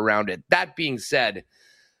my head around it. That being said,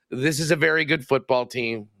 this is a very good football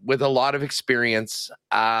team with a lot of experience.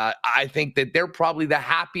 I think that they're probably the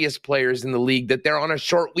happiest players in the league, that they're on a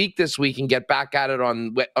short week this week and get back at it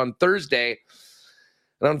on Thursday.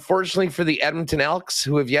 And unfortunately for the Edmonton Elks,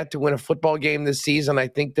 who have yet to win a football game this season, I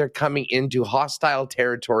think they're coming into hostile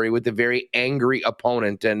territory with a very angry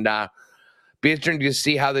opponent. And be interesting to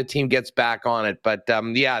see how the team gets back on it. But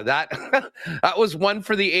yeah, that was one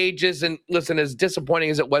for the ages. And listen, as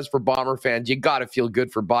disappointing as it was for Bomber fans, you got to feel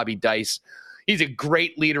good for Bobby Dice. He's a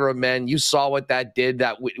great leader of men. You saw what that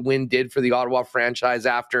win did for the Ottawa franchise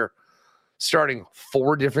after starting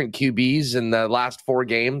 4 different QBs in the last 4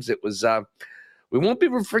 games. It was, we won't be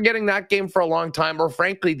forgetting that game for a long time, or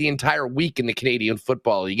frankly, the entire week in the Canadian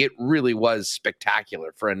Football League. It really was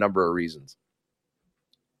spectacular for a number of reasons.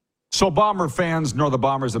 So Bomber fans, nor the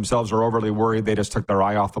Bombers themselves, are overly worried. They just took their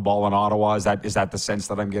eye off the ball in Ottawa. Is that the sense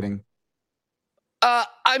that I'm getting?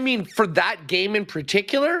 I mean, for that game in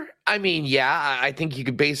particular, I mean, yeah, I think you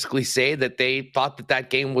could basically say that they thought that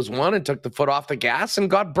game was won and took the foot off the gas and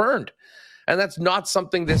got burned. And that's not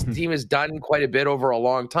something this team has done quite a bit over a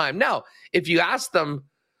long time. Now, if you ask them,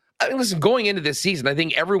 I mean, listen, going into this season, I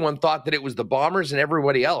think everyone thought that it was the Bombers and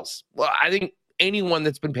everybody else. Well, I think anyone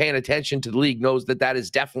that's been paying attention to the league knows that that is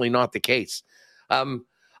definitely not the case.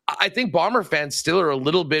 I think Bomber fans still are a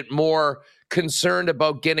little bit more concerned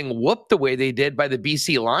about getting whooped the way they did by the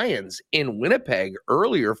BC Lions in Winnipeg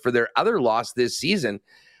earlier for their other loss this season.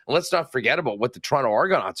 And let's not forget about what the Toronto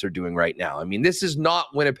Argonauts are doing right now. I mean, this is not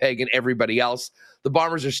Winnipeg and everybody else. The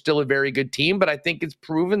Bombers are still a very good team, but I think it's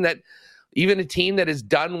proven that even a team that has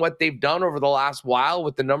done what they've done over the last while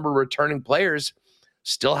with the number of returning players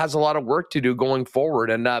still has a lot of work to do going forward.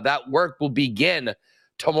 And that work will begin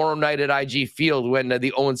tomorrow night at IG Field when the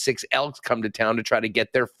 0-6 Elks come to town to try to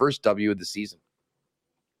get their first W of the season.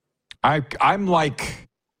 I'm like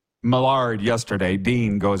Millard yesterday.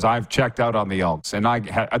 Dean goes, I've checked out on the Elks. And are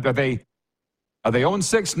they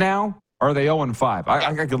 0-6 now, or are they 0-5?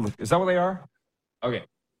 I could look. Is that what they are? Okay.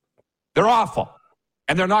 They're awful.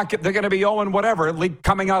 And they're going to be 0 whatever,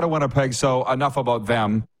 coming out of Winnipeg. So enough about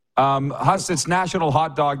them. Huss, it's National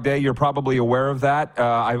Hot Dog Day. You're probably aware of that.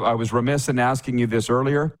 I was remiss in asking you this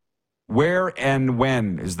earlier. Where and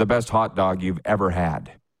when is the best hot dog you've ever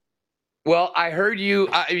had? Well, I heard you.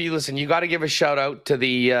 Listen, you got to give a shout out to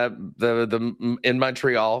the in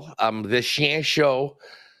Montreal, the Chien Show,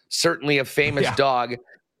 certainly a famous dog.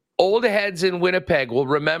 Old heads in Winnipeg will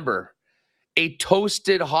remember a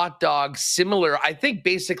toasted hot dog similar, I think,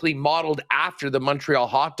 basically modeled after the Montreal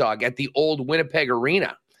hot dog at the old Winnipeg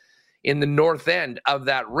Arena in the north end of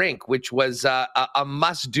that rink, which was a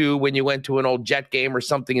must-do when you went to an old Jet game or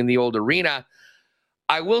something in the old arena.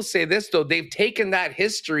 I will say this, though. They've taken that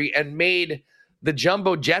history and made the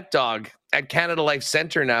Jumbo Jet dog at Canada Life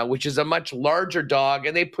Center now, which is a much larger dog,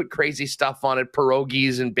 and they put crazy stuff on it,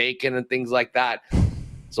 pierogies and bacon and things like that.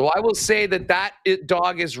 So I will say that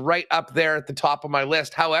dog is right up there at the top of my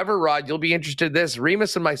list. However, Rod, you'll be interested in this.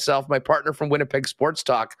 Remus and myself, my partner from Winnipeg Sports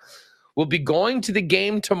Talk, will be going to the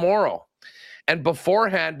game tomorrow and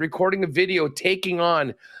beforehand recording a video taking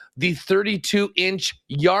on the 32-inch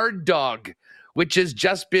Yard Dog, which has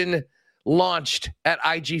just been launched at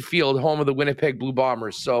IG Field, home of the Winnipeg Blue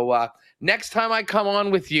Bombers. So next time I come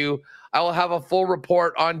on with you, I will have a full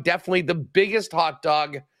report on definitely the biggest hot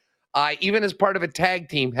dog I, even as part of a tag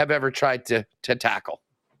team, have ever tried to tackle.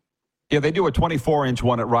 Yeah, they do a 24-inch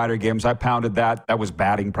one at Rider games. I pounded that. That was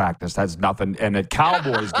batting practice. That's nothing. And at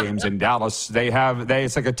Cowboys games in Dallas,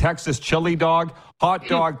 it's like a Texas chili dog, hot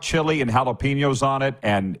dog, chili, and jalapenos on it.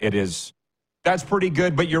 And that's pretty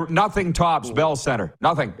good. But nothing tops Bell Center.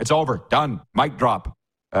 Nothing. It's over. Done. Mic drop.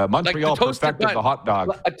 Montreal perfected the hot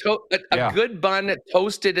dog. A good bun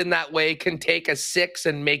toasted in that way can take a 6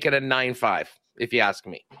 and make it a 9.5, if you ask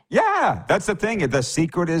me. Yeah, that's the thing. The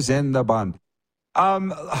secret is in the bun.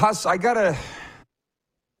 Huss, I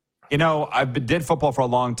did football for a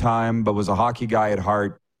long time, but was a hockey guy at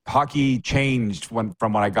heart. Hockey changed from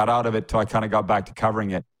when I got out of it till I kind of got back to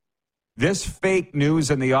covering it. This fake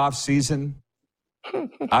news in the off season,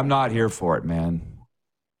 I'm not here for it, man.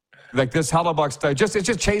 Like this Hellebuck stuff, it's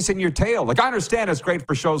just chasing your tail. Like I understand it's great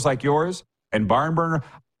for shows like yours and Barn Burner.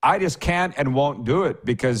 I just can't and won't do it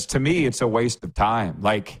because to me it's a waste of time.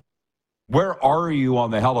 Like, where are you on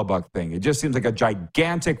the Hellebuck thing? It just seems like a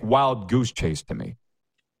gigantic wild goose chase to me.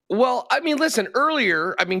 Well, I mean, listen,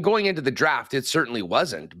 earlier, going into the draft, it certainly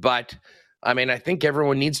wasn't. But, I think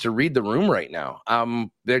everyone needs to read the room right now.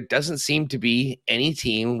 There doesn't seem to be any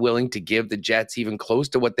team willing to give the Jets even close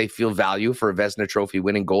to what they feel value for a Vezina Trophy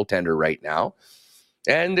winning goaltender right now.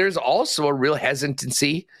 And there's also a real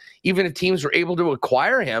hesitancy, even if teams were able to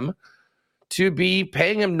acquire him, to be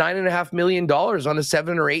paying him $9.5 million on a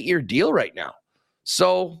 7 or 8 year deal right now.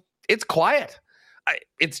 So it's quiet.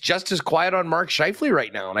 It's just as quiet on Mark Scheifele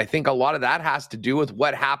right now. And I think a lot of that has to do with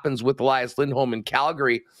what happens with Elias Lindholm in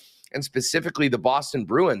Calgary and specifically the Boston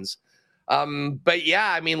Bruins. But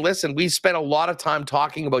yeah, listen, we spent a lot of time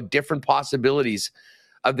talking about different possibilities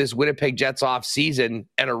of this Winnipeg Jets off season.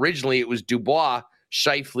 And originally it was Dubois,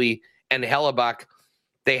 Scheifele, and Hellebuck.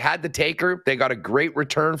 They had the taker. They got a great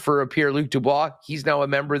return for Pierre-Luc Dubois. He's now a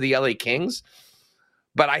member of the LA Kings.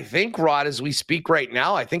 But I think, Rod, as we speak right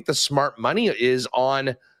now, I think the smart money is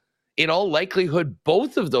on, in all likelihood,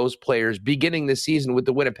 both of those players beginning the season with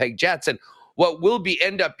the Winnipeg Jets. And what will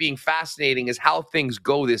end up being fascinating is how things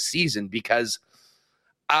go this season because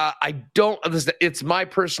it's my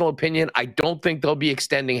personal opinion, I don't think they'll be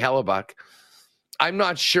extending Hellebuck. I'm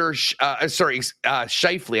not sure.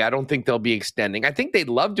 Scheifele, I don't think they'll be extending. I think they'd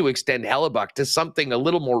love to extend Hellebuck to something a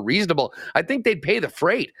little more reasonable. I think they'd pay the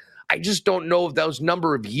freight. I just don't know if those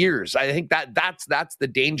number of years. I think that's the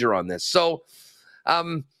danger on this. So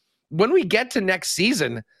when we get to next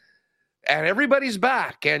season and everybody's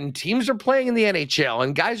back and teams are playing in the NHL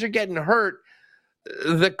and guys are getting hurt,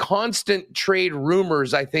 the constant trade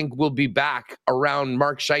rumors, I think, will be back around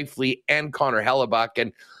Mark Scheifele and Connor Hellebuck.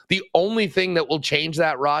 And the only thing that will change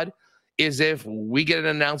that, Rod, is if we get an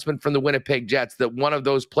announcement from the Winnipeg Jets that one of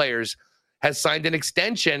those players has signed an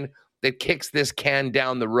extension that kicks this can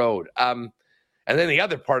down the road. And then the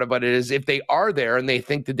other part about it is if they are there and they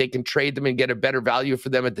think that they can trade them and get a better value for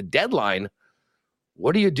them at the deadline,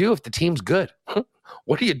 what do you do if the team's good?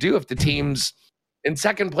 What do you do if the team's in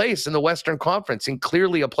second place in the Western Conference and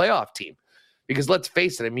clearly a playoff team? Because let's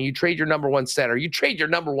face it, you trade your number one center, you trade your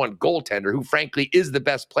number one goaltender, who frankly is the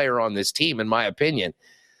best player on this team, in my opinion.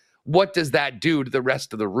 What does that do to the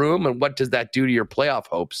rest of the room, and what does that do to your playoff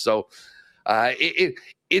hopes? So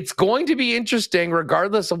it's going to be interesting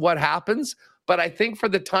regardless of what happens. But I think for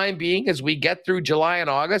the time being, as we get through July and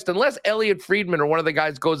August, unless Elliot Friedman or one of the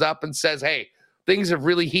guys goes up and says, hey, things have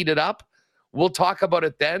really heated up, we'll talk about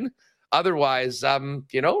it then. Otherwise, we're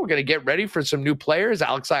going to get ready for some new players.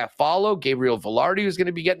 Alex Iafallo, Gabriel Velarde, who's going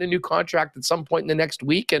to be getting a new contract at some point in the next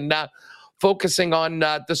week, and focusing on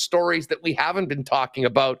the stories that we haven't been talking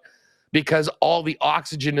about because all the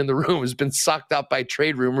oxygen in the room has been sucked up by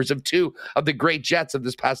trade rumors of two of the great Jets of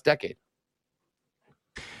this past decade.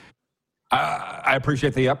 I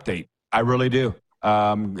appreciate the update. I really do.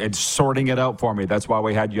 It's sorting it out for me. That's why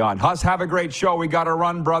we had you on. Huss, have a great show. We got to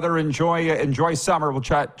run, brother. Enjoy summer. We'll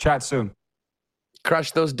chat soon.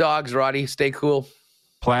 Crush those dogs, Roddy. Stay cool.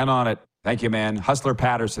 Plan on it. Thank you, man. Hustler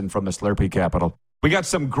Paterson from the Slurpee Capital. We got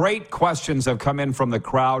some great questions that have come in from the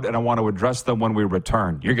crowd, and I want to address them when we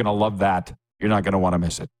return. You're going to love that. You're not going to want to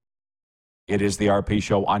miss it. It is the RP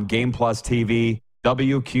Show on Game Plus TV,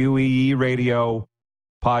 WQEE Radio,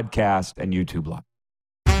 podcast, and YouTube Live.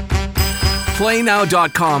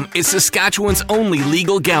 PlayNow.com is Saskatchewan's only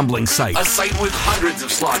legal gambling site. A site with hundreds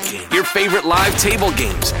of slot games, your favorite live table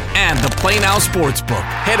games, and the Play Now Sportsbook.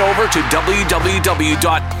 Head over to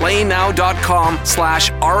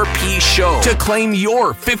www.playnow.com/RP Show to claim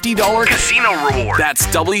your $50 casino reward. That's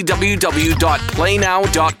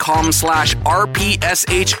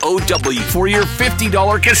www.playnow.com/RPSHOW for your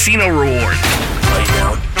 $50 casino reward.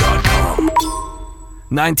 PlayNow.com.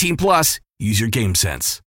 19 plus. Use your game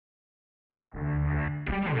sense.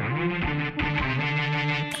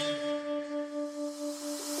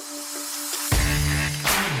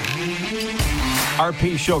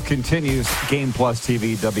 RP Show continues. Game Plus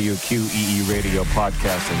TV, WQEE Radio,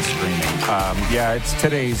 podcast, and streaming. It's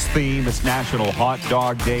today's theme. It's National Hot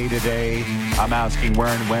Dog Day today. I'm asking where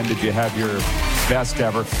and when did you have your best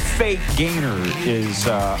ever? Fake Gainer is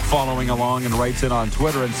following along and writes in on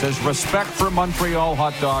Twitter and says, respect for Montreal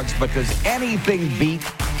hot dogs, but does anything beat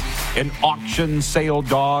an auction sale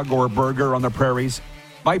dog or burger on the prairies?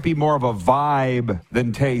 Might be more of a vibe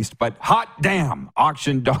than taste, but hot damn,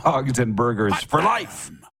 auction dogs and burgers for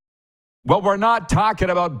life. Well, we're not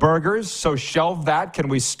talking about burgers, so shelve that. Can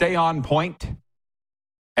we stay on point?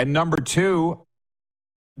 And number two,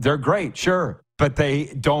 they're great, sure, but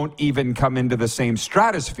they don't even come into the same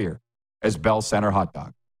stratosphere as Bell Center hot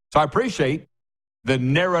dog. So I appreciate the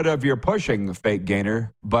narrative you're pushing, Fake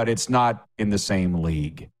Gainer, but it's not in the same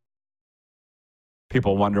league.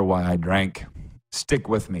 People wonder why I drank. Stick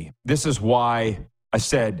with me. This is why I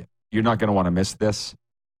said you're not going to want to miss this.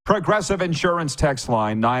 Progressive Insurance text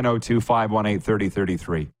line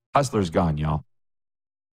 902-518-3033. Hustler's gone, y'all.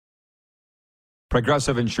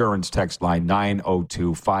 Progressive Insurance text line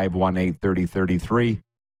 902-518-3033.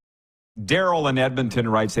 Daryl in Edmonton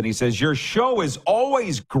writes in. He says, your show is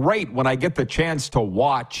always great when I get the chance to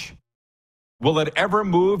watch. Will it ever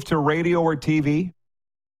move to radio or TV?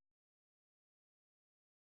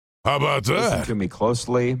 How about that? Listen to me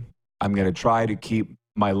closely. I'm going to try to keep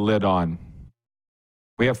my lid on.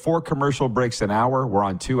 We have 4 commercial breaks an hour. We're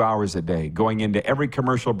on 2 hours a day. Going into every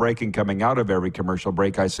commercial break and coming out of every commercial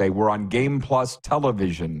break, I say we're on Game Plus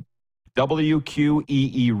Television,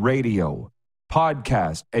 WQEE Radio,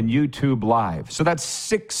 podcast, and YouTube Live. So that's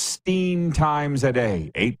 16 times a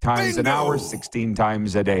day. 8 times an hour, 16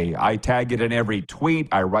 times a day. I tag it in every tweet.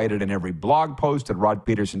 I write it in every blog post at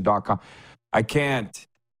rodpeterson.com. I can't.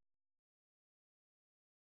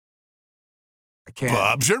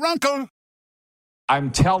 Bob's your uncle.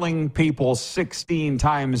 I'm telling people 16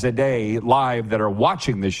 times a day live that are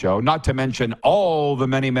watching this show, not to mention all the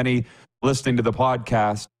many, many listening to the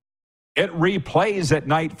podcast. It replays at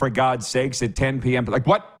night, for God's sakes, at 10 p.m. Like,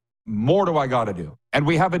 what more do I got to do? And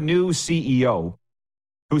we have a new CEO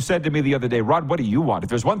who said to me the other day, Rod, what do you want? If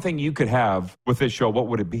there's one thing you could have with this show, what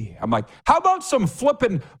would it be? I'm like, how about some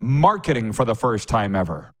flippin' marketing for the first time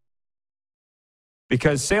ever?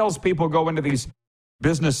 Because salespeople go into these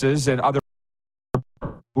businesses and other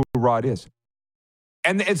who Rod is.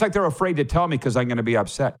 And it's like they're afraid to tell me because I'm going to be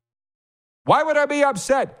upset. Why would I be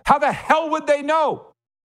upset? How the hell would they know?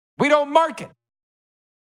 We don't market.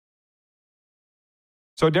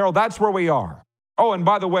 So, Daryl, that's where we are. Oh, and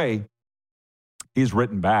by the way, he's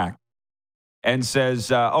written back and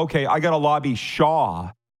says, okay, I got to lobby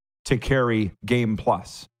Shaw to carry Game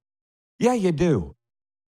Plus. Yeah, you do.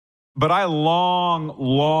 But I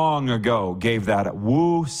long ago gave that a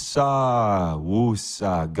woosa.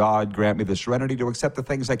 God grant me the serenity to accept the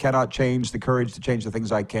things I cannot change, the courage to change the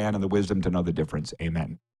things I can, and the wisdom to know the difference.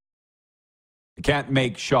 Amen. You can't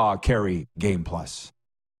make Shaw carry Game Plus.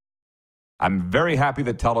 I'm very happy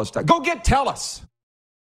that TELUS... Go get TELUS!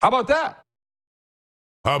 How about that?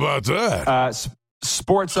 How about that?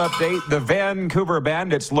 Sports update. The Vancouver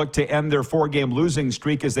Bandits look to end their 4-game losing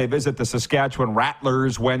streak as they visit the Saskatchewan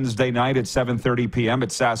Rattlers Wednesday night at 7:30 p.m. at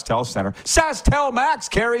SaskTel Center. SaskTel Max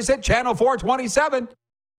carries it, Channel 427.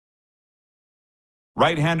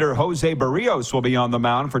 Right-hander Jose Barrios will be on the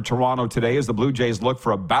mound for Toronto today as the Blue Jays look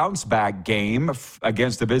for a bounce-back game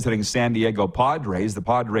against the visiting San Diego Padres. The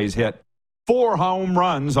Padres hit 4 home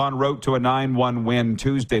runs en route to a 9-1 win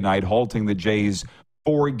Tuesday night, halting the Jays'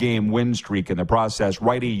 4-game win streak in the process.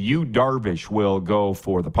 Righty Yu Darvish will go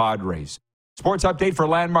for the Padres. Sports update for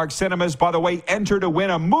Landmark Cinemas. By the way, enter to win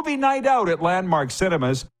a movie night out at Landmark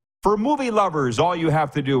Cinemas. For movie lovers, all you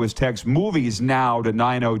have to do is text movies now to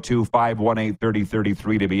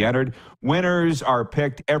 902-518-3033 to be entered. Winners are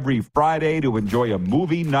picked every Friday to enjoy a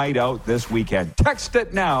movie night out this weekend. Text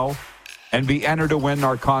it now and be entered to win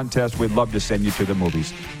our contest. We'd love to send you to the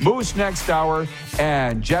movies. Moose next hour,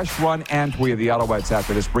 and Jess Run Antwi of the Alouettes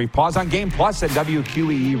after this brief pause on Game Plus at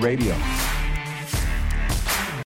WQEE Radio.